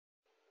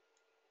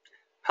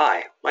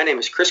Hi, my name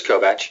is Chris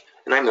Kovach,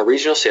 and I'm the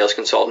Regional Sales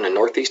Consultant in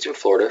Northeastern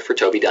Florida for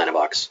Tobii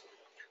Dynavox.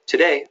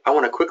 Today, I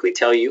want to quickly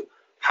tell you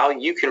how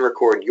you can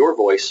record your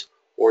voice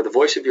or the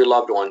voice of your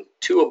loved one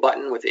to a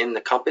button within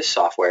the Compass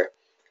software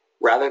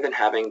rather than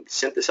having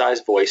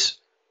synthesized voice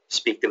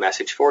speak the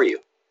message for you.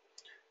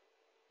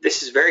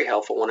 This is very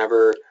helpful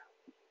whenever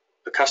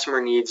a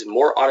customer needs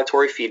more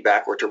auditory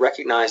feedback or to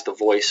recognize the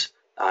voice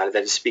that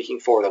is speaking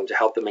for them to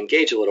help them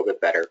engage a little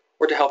bit better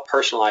or to help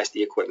personalize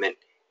the equipment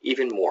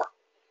even more.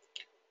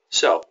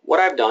 So what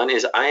I've done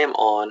is I am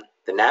on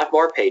the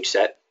navbar page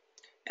set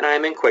and I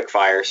am in quick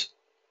phrases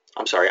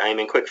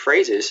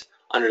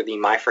under the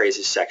My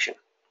Phrases section.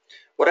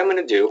 What I'm going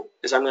to do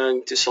is I'm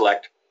going to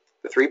select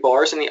the three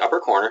bars in the upper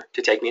corner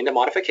to take me into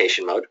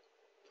modification mode.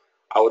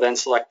 I will then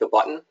select the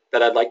button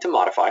that I'd like to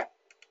modify.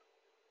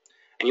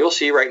 And you'll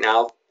see right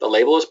now the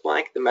label is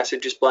blank, the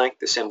message is blank,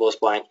 the symbol is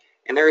blank,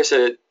 and there is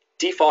a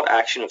default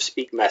action of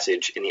speak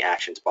message in the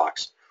actions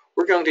box.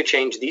 We're going to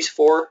change these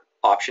four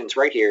options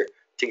right here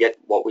to get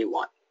what we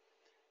want.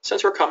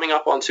 Since we're coming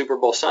up on Super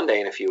Bowl Sunday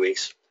in a few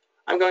weeks,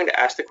 I'm going to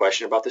ask the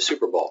question about the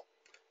Super Bowl.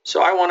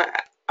 So I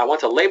want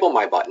to label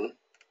my button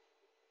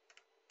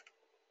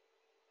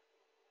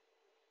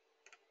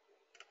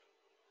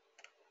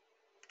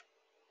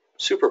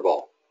Super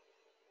Bowl.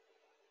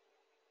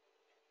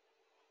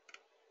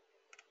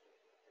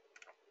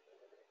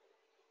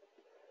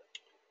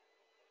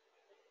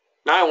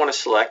 Now I want to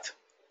select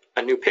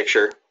a new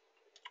picture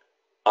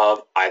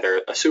of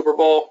either a Super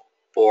Bowl,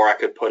 or I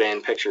could put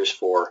in pictures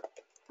for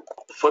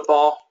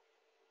football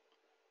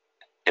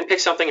and pick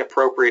something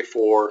appropriate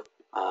for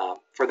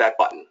that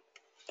button.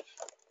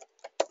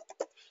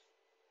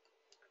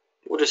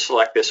 We'll just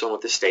select this one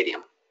with the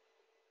stadium.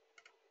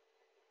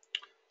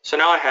 So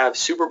now I have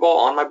Super Bowl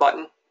on my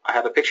button. I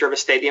have a picture of a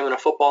stadium and a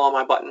football on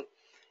my button.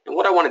 And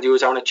what I want to do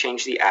is I want to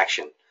change the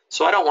action.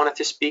 So I don't want it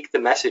to speak the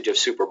message of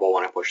Super Bowl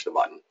when I push the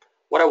button.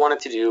 What I want it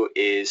to do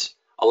is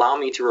allow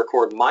me to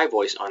record my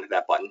voice onto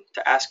that button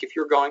to ask if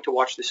you're going to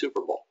watch the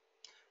Super Bowl.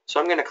 So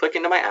I'm going to click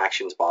into my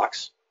actions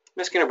box.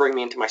 And it's going to bring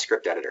me into my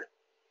script editor.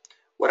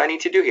 What I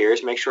need to do here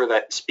is make sure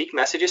that speak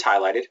message is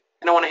highlighted,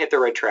 and I want to hit the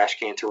red trash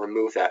can to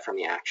remove that from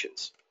the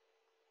actions.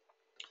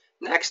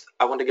 Next,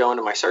 I want to go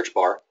into my search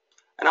bar,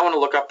 and I want to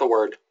look up the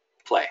word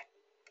play.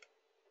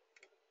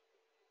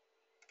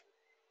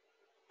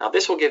 Now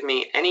this will give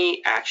me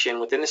any action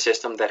within the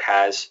system that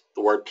has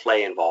the word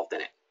play involved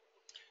in it.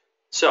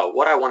 So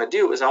what I want to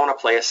do is I want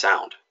to play a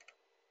sound.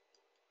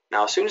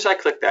 Now as soon as I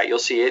click that, you'll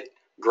see it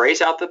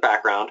grays out the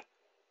background,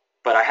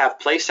 but I have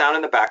play sound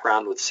in the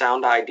background with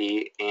sound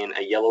ID in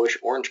a yellowish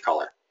orange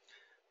color.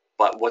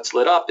 But what's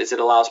lit up is it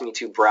allows me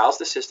to browse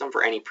the system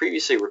for any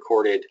previously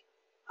recorded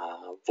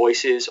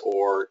voices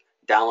or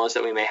downloads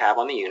that we may have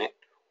on the unit,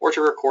 or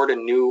to record a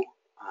new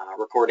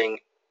recording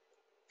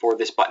for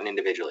this button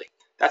individually.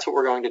 That's what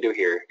we're going to do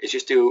here, is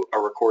just do a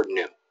record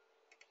new.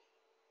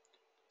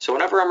 So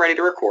whenever I'm ready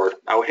to record,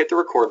 I will hit the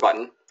record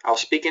button, I'll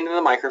speak into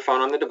the microphone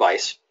on the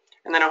device,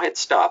 and then I'll hit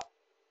stop.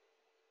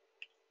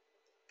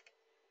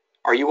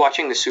 Are you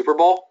watching the Super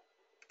Bowl?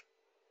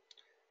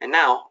 And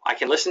now I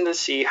can listen to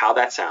see how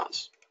that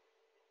sounds.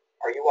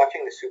 Are you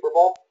watching the Super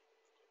Bowl?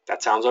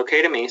 That sounds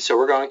okay to me, so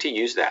we're going to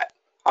use that.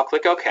 I'll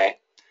click OK,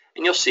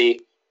 and you'll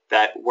see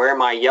that where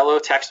my yellow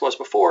text was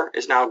before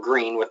is now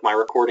green with my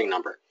recording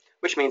number,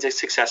 which means it's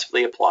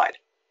successfully applied.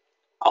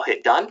 I'll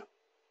hit done,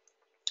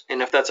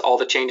 and if that's all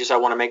the changes I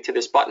want to make to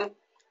this button,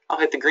 I'll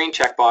hit the green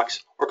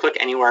checkbox or click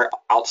anywhere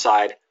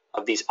outside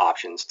of these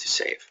options to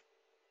save.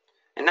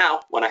 And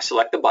now, when I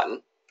select the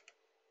button,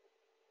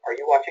 are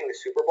you watching the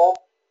Super Bowl?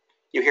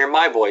 You hear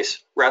my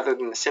voice rather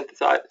than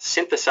the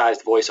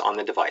synthesized voice on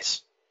the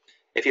device.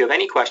 If you have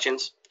any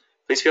questions,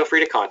 please feel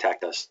free to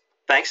contact us.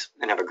 Thanks,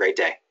 and have a great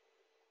day.